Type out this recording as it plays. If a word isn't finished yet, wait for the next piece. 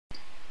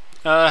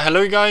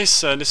Hello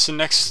guys, this is the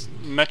next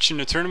match in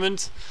the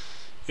tournament.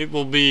 It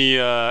will be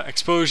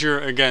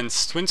xExpozure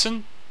against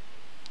Twinson.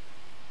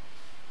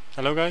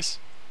 Hello guys.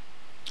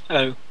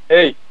 Hello.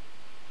 Hey.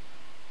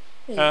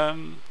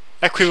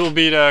 Equi will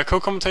be the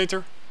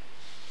co-commentator.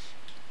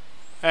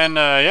 And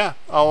yeah,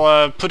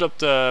 I'll put up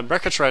the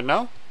brackets right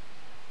now.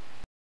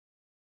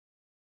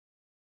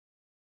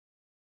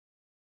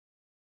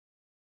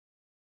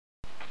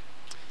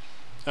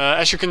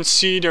 As you can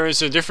see, there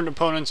is a different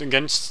opponent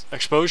against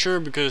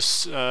xExpozure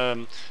because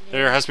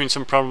there has been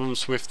some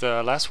problems with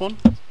the last one.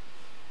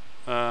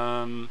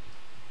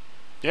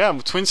 Yeah,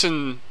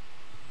 Twinson,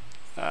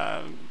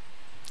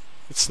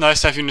 it's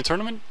nice to have you in the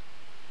tournament.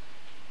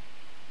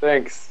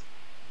 Thanks.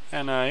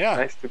 And yeah.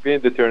 Nice to be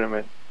in the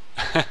tournament.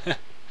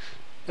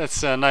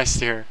 That's nice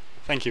to hear.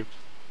 Thank you.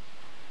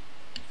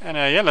 And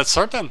yeah, let's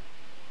start then.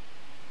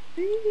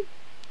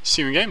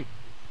 See you in game.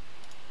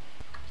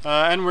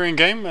 And we're in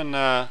game,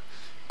 and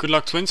good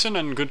luck Twinson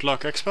and good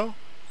luck Expo.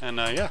 And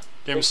yeah,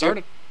 game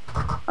started.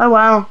 Oh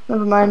wow,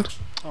 never mind.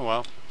 Oh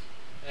wow.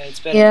 It's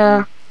better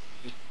Yeah.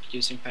 than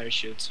using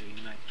parachute, so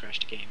you might crash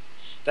the game.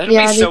 That would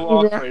be so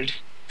awkward.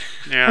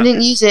 Yeah. I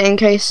didn't use it in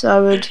case I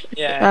would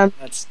Yeah,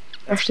 that's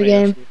crash the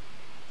game.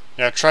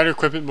 Yeah, try to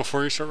equip it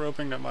before you start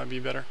roping, that might be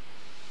better.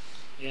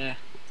 Yeah,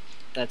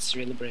 that's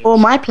really brave. Or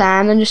my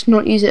plan and just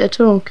not use it at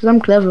all, because I'm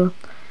clever.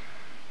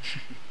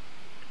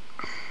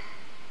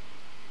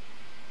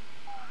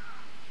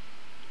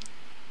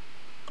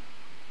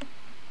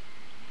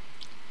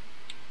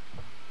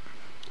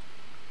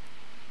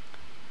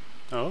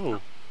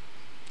 Oh.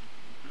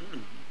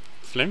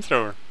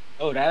 Flamethrower.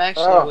 Oh, that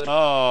actually would...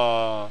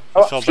 Oh,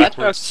 Oh, he fell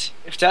backwards.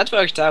 If that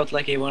worked out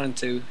like he wanted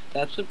to,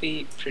 that would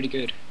be pretty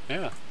good.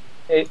 Yeah.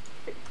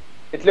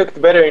 It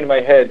looked better in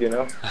my head, you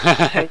know.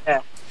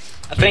 Yeah.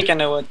 I think I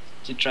know what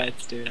you tried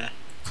to do there.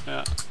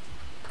 Yeah.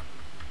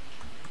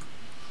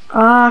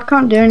 I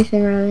can't do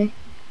anything really.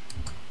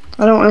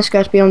 I don't want this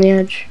guy to be on the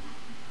edge.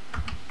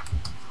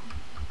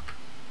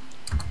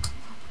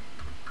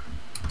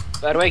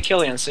 By the way,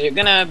 Killian, so you're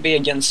gonna be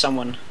against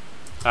someone.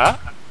 Huh?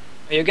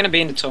 Are you gonna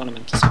be in the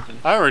tournament or something?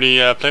 I already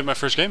played my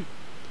first game.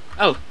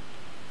 Oh.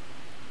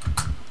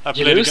 I Did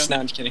you played lose? again.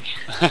 No, I'm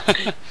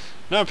kidding.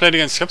 No, I played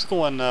against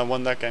Skeptical and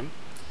won that game.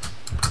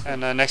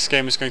 And next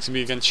game is going to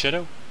be against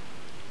Shadow.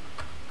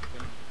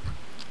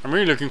 I'm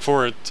really looking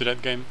forward to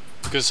that game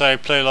because I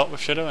play a lot with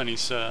Shadow and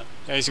he's yeah,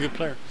 he's a good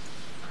player.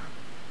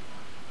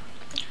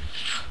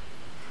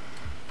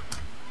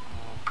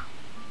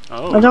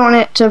 Oh. I don't want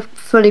it to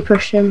fully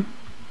push him.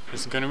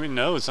 Is it gonna be?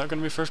 No, it's not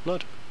gonna be first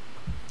blood.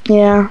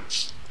 Yeah.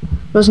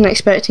 Wasn't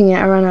expecting it,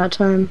 I ran out of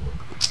time.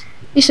 At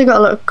least I got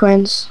a lot of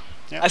coins.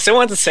 Yeah. I still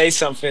want to say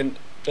something,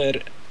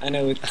 but I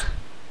know it.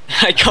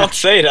 I can't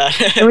say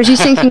that. Or was he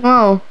thinking,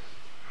 oh,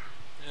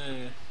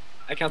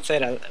 I can't say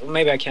that.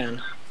 Maybe I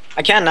can.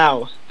 I can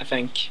now, I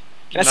think.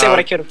 Can I say what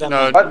I could have done?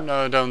 No, What?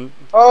 no, don't.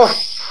 Oh,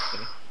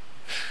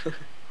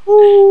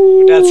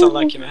 That's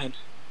unlucky, man.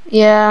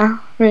 yeah,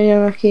 really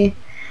unlucky.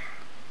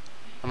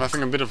 I'm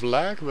having a bit of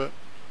lag, but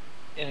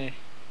Yeah.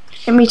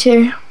 Hit me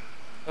too.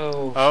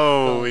 Oh.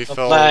 oh, he the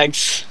fell.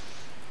 flags.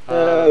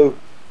 no.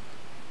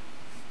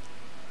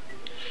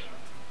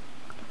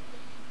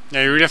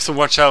 Yeah, you really have to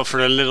watch out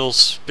for the little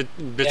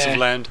bits Yeah. of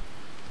land.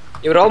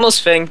 You would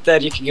almost think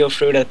that you could go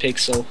through that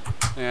pixel.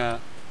 Yeah.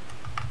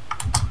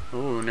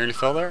 Ooh, nearly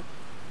fell there.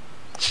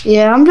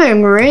 Yeah, I'm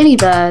doing really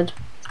bad.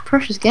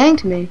 Pressure's getting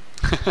to me.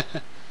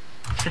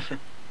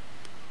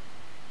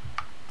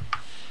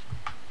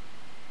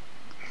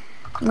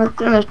 I'm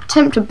gonna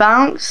attempt to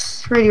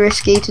bounce. Really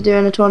risky to do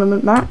in a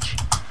tournament match.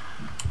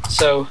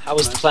 So, how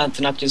was the plan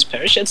to not use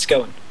parachutes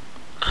going?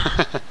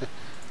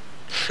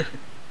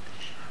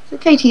 It's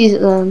okay to use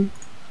it then.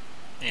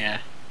 Yeah.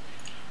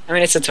 I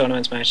mean, it's a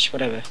tournament match,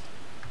 whatever.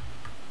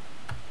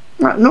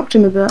 Right, knocked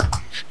him a bit.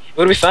 It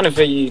would be fun if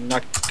you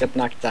got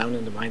knocked down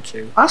in the mine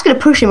too. That's gonna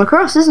push him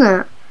across, isn't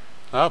it?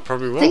 Oh,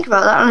 probably will. Think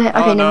about that.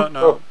 Oh, Okay, no,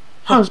 no. no.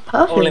 That was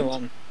perfect. Only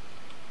one.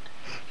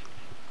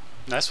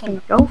 Nice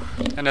one. Golf.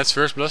 And that's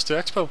first blood to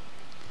Expo.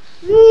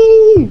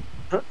 Woo!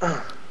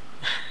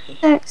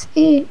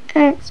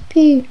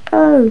 XExpo,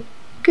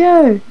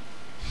 go!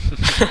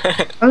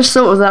 I just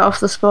thought of that off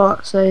the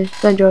spot, so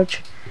don't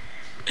judge.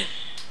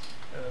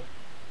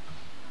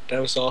 That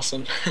was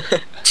awesome.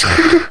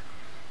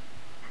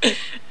 I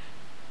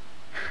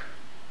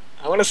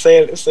want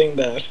to sing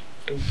that.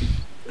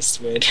 That's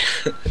weird.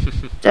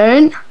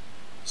 Don't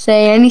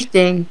say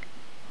anything.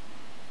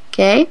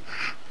 Okay?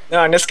 No,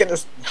 I'm just gonna.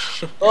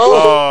 Oh,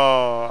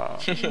 Oh.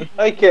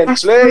 I can't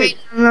That's play. really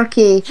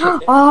unlucky. Oh,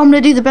 I'm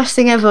gonna do the best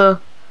thing ever.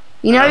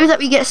 You know that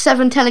we get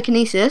 7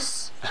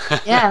 telekinesis?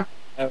 Yeah.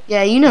 Oh.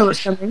 Yeah, you know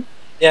what's coming.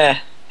 Yeah,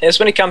 here's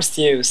when it comes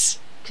to use.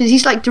 Because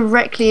he's like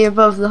directly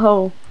above the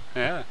hole.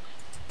 Yeah,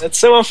 That's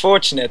so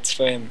unfortunate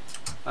for him.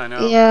 I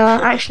know. Yeah,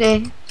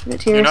 actually, it's a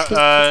bit too You're not,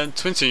 risky.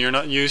 Twinson, you're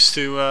not used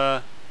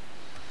to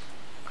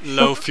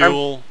low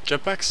fuel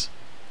jetpacks?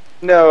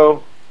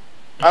 No,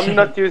 I'm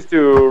not used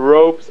to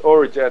ropes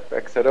or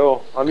jetpacks at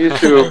all. I'm used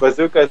to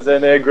bazookas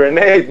and a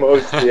grenade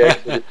mostly,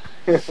 actually.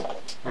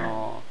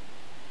 Oh.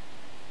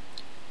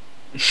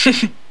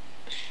 Wait,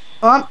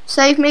 Come on,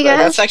 save me,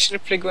 that's guys. actually a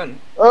pretty good one.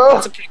 Oh,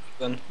 That's a pretty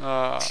good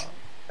one.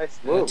 nice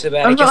move. Too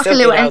bad. I I've can got like a still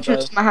little get out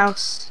entrance to my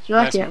house. Do you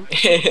like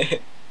Nice it?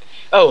 move.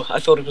 Oh, I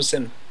thought it was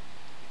him.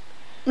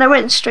 No, I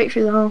went straight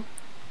through the hole.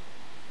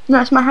 No,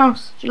 it's my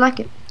house. Do you like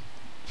it?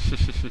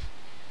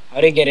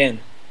 How do you get in?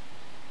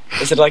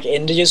 Is it like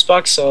in the juice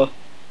box or?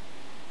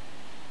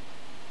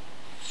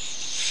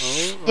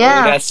 Oh,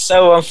 Yeah. That's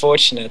so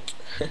unfortunate.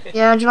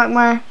 Yeah, do you like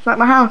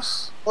my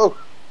house?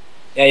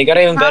 Yeah, you got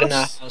even better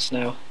now House? house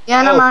now.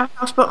 Yeah, no, Oh. my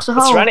house blocks the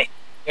It's hole. running.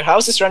 Your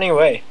house is running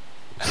away.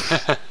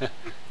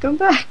 Come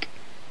back.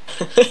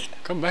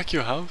 Come back,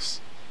 your house.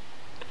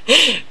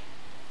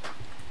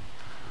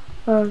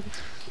 Oh,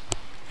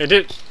 It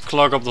did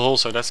clog up the hole,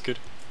 so that's good.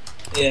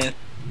 Yeah.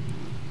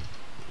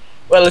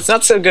 Well, it's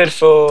not so good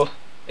for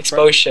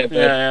exposure, but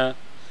Yeah.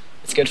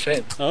 it's good for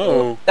him.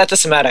 Oh, That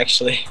doesn't matter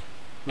actually.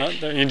 no,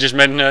 you just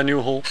made a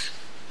new hole.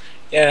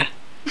 Yeah.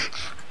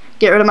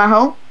 get rid of my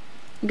hole.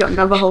 You got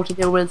another hole to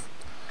deal with.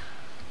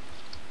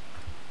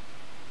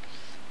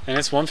 And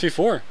it's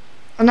 1v4.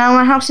 And now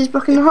my house is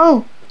blocking the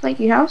hole. Thank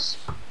you, house.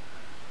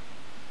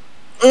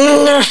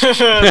 This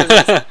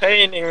is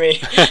paining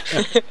me.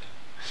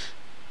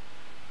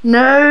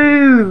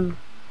 No.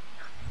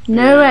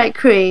 No, Yeah.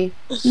 Equi.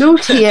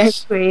 Naughty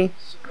Equi.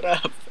 Shut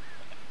up.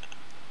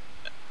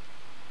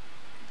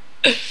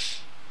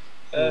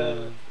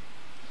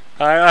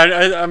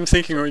 I'm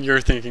thinking what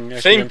you're thinking.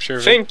 Actually, I'm sure.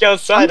 of it. Think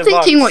outside I'm the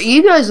box. thinking what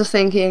you guys are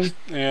thinking.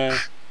 Yeah.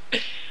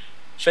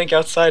 Think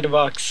outside the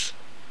box.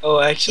 Oh,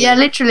 actually. Yeah,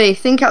 literally.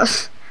 Think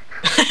out.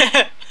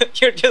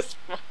 You're just.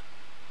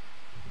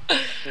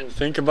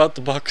 Think about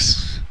the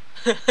box.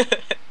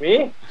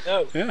 Me?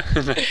 No. Yeah.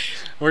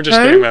 We're just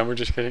No? kidding, man. We're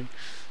just kidding.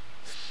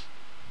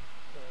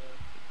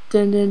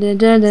 Dun, dun, dun,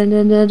 dun, dun,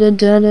 dun, dun, dun,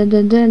 dun,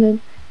 dun, dun,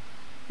 dun.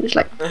 It's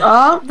like,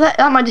 oh, that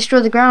might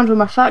destroy the ground when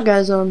my fat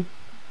goes on.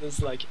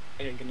 It's like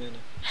agony.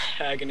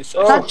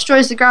 Oh. That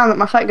destroys the ground that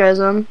my fat goes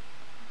on.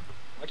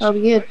 That'll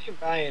be good. What are you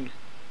buying?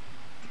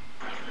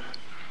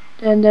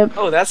 And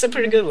Oh, that's a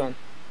pretty good one.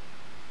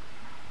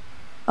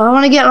 I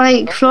want to get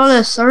like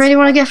flawless. I really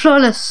want to get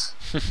flawless.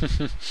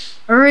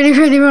 I really,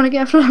 really want to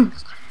get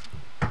flawless.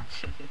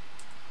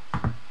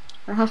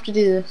 I have to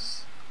do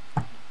this.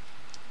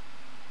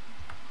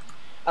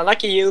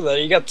 Unlucky you though,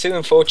 you got two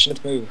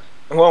unfortunate moves.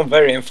 And one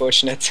very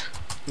unfortunate.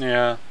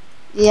 Yeah.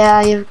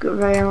 Yeah, you've got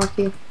very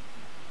unlucky.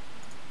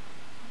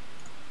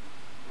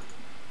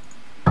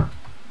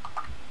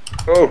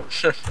 Oh,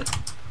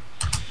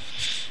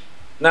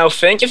 Now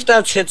think if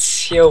that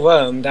hits your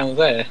worm down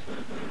there.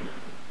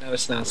 No,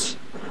 it's not.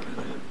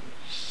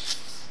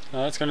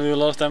 Oh, it's gonna do a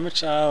lot of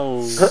damage.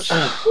 Ouch.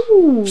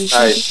 Ooh,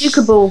 Nice.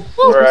 Ukable.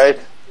 alright.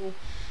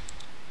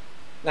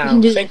 Now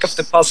can do think of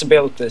the this.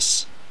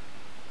 possibilities.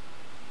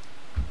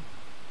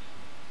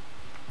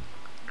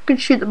 You can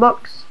shoot the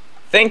box.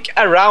 Think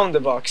around the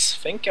box.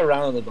 Think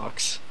around the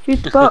box.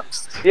 Shoot the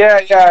box.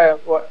 Yeah.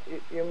 What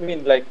you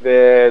mean, like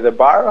the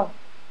bar?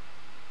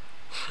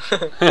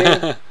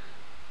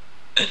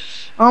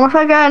 Oh my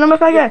fat guy, no my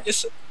fat guy.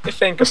 You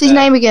think What's of his that.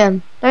 name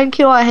again? Don't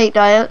kill I hate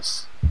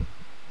diets.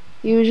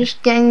 You were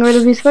just getting rid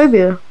of his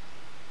phobia.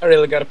 I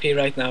really gotta pee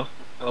right now.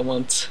 I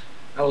will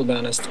be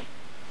honest.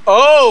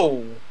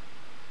 Oh!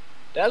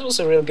 That was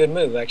a real good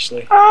move,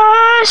 actually.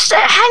 Oh,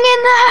 hang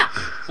in there!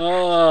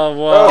 Oh,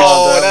 wow.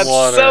 Oh, that that's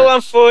water. so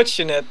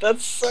unfortunate.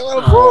 That's so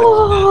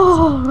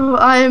unfortunate.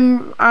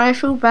 Oh, I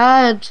feel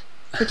bad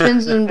for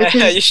Twinsen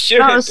because You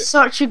should. that was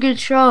such a good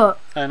shot.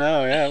 I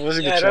know, yeah, it was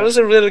a good Yeah, shot. that was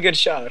a really good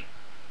shot.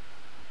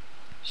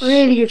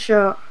 Really good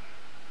shot.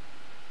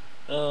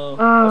 Oh, Oh,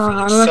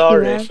 I feel unlucky,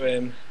 sorry man. for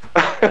him.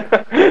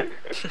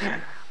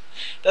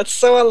 That's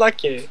so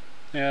unlucky.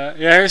 Yeah,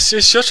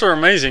 his shots are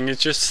amazing.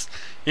 It's just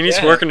he needs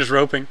to Yeah. work on his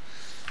roping.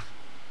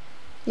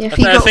 Yeah, if I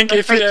he th- I got think the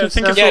if he- I breakthrough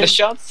think stuff. if Yeah, he- the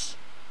shots.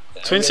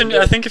 Yeah, Twinsen, really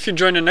I good. think if you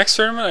join the next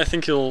tournament, I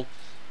think you'll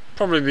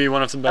probably be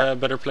one of the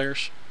better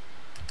players.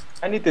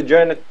 I need to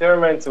join a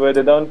tournament where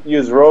they don't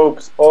use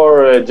ropes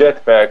or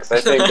jetpacks.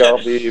 I think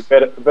I'll be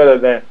better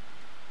then.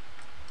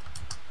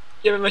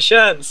 Give him a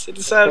chance. He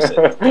deserves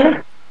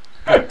it.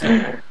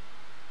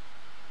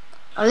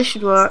 Oh, this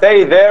should work.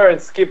 Stay there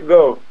and skip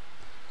go.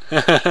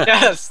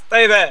 Yes,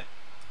 stay there.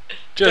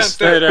 Just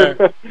Jump stay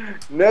there.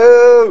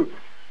 No!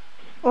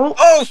 Oh,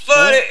 Oh,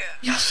 30!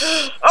 yes.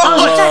 Oh, Oh,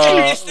 my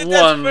yes. goodness,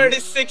 that's One.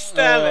 36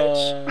 damage.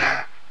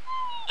 Uh,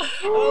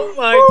 Oh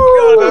my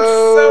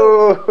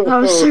god, That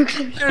was so Oh.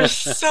 close. you're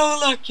so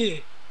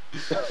lucky.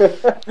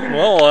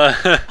 well,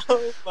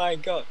 Oh my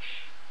god.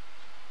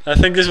 I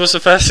think this was the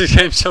fastest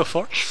game so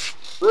far.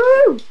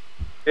 Woo!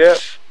 Yeah.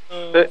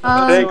 Oh,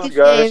 Thanks, good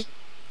guys. game.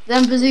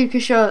 Them bazooka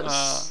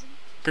shots.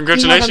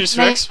 Congratulations,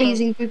 You had Rex.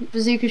 amazing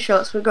bazooka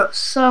shots, but got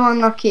so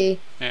unlucky.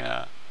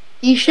 Yeah.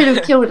 You should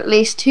have killed at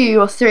least 2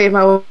 or 3 of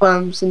my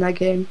worms in that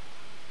game.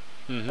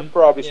 Hmm.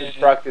 Probably should Yeah.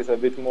 practice a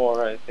bit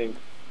more, I think.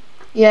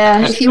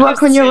 Yeah, if you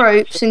work on your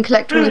ropes and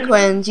collect all the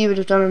coins, you would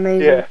have done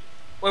amazing. Yeah.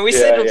 When we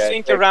said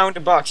think around the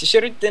box, you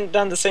should have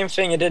done the same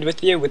thing you did with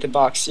the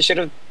box. You should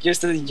have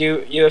used the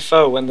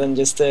UFO and then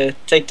just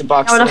take the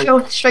box. I would have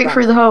fell straight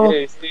through the hole.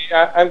 Hey, see,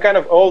 I'm kind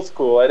of old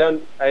school. I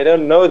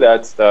don't know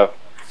that stuff.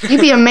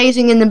 You'd be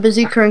amazing in the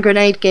bazooka and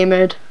grenade game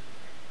mode.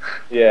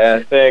 Yeah,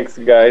 thanks,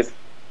 guys.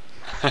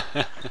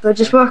 But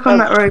just work on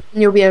that rope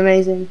and you'll be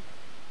amazing.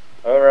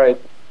 All right.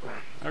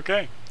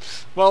 Okay.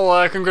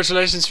 Well,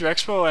 congratulations to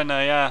Expo, and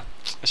yeah,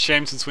 a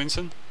shame to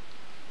Twinson.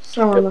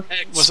 So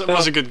unlucky. Was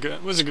a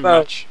good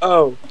match.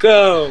 Oh,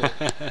 go!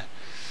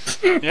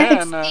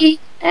 Yeah, and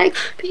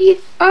XP.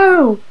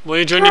 will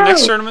you join the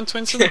next tournament,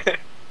 Twinson?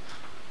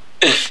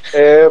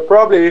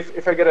 Probably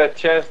if I get a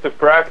chance to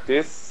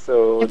practice.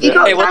 So. Have you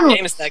got what channels?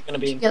 game is that gonna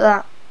be in? Get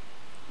that.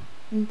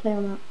 And play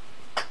on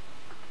that.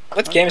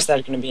 What game is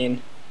that gonna be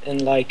in?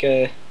 In like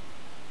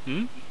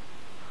Hmm?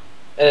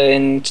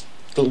 In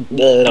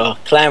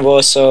Clan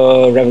Wars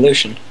or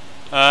Revolution?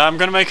 I'm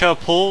gonna make a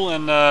poll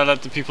and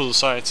let the people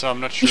decide. So I'm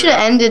not sure. You should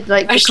have ended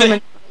like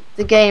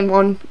the game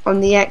on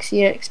the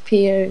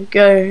xExpozure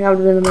Go. That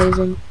would have been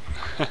amazing.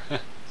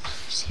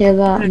 Just hear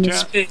that. And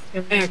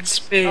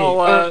XP.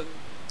 Oh,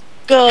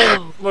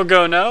 go! we'll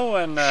go now,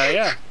 and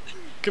yeah,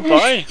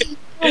 goodbye.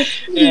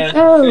 Yeah.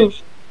 Go.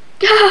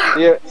 Go.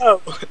 Yeah.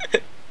 Oh.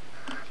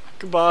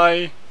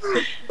 Goodbye.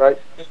 Right.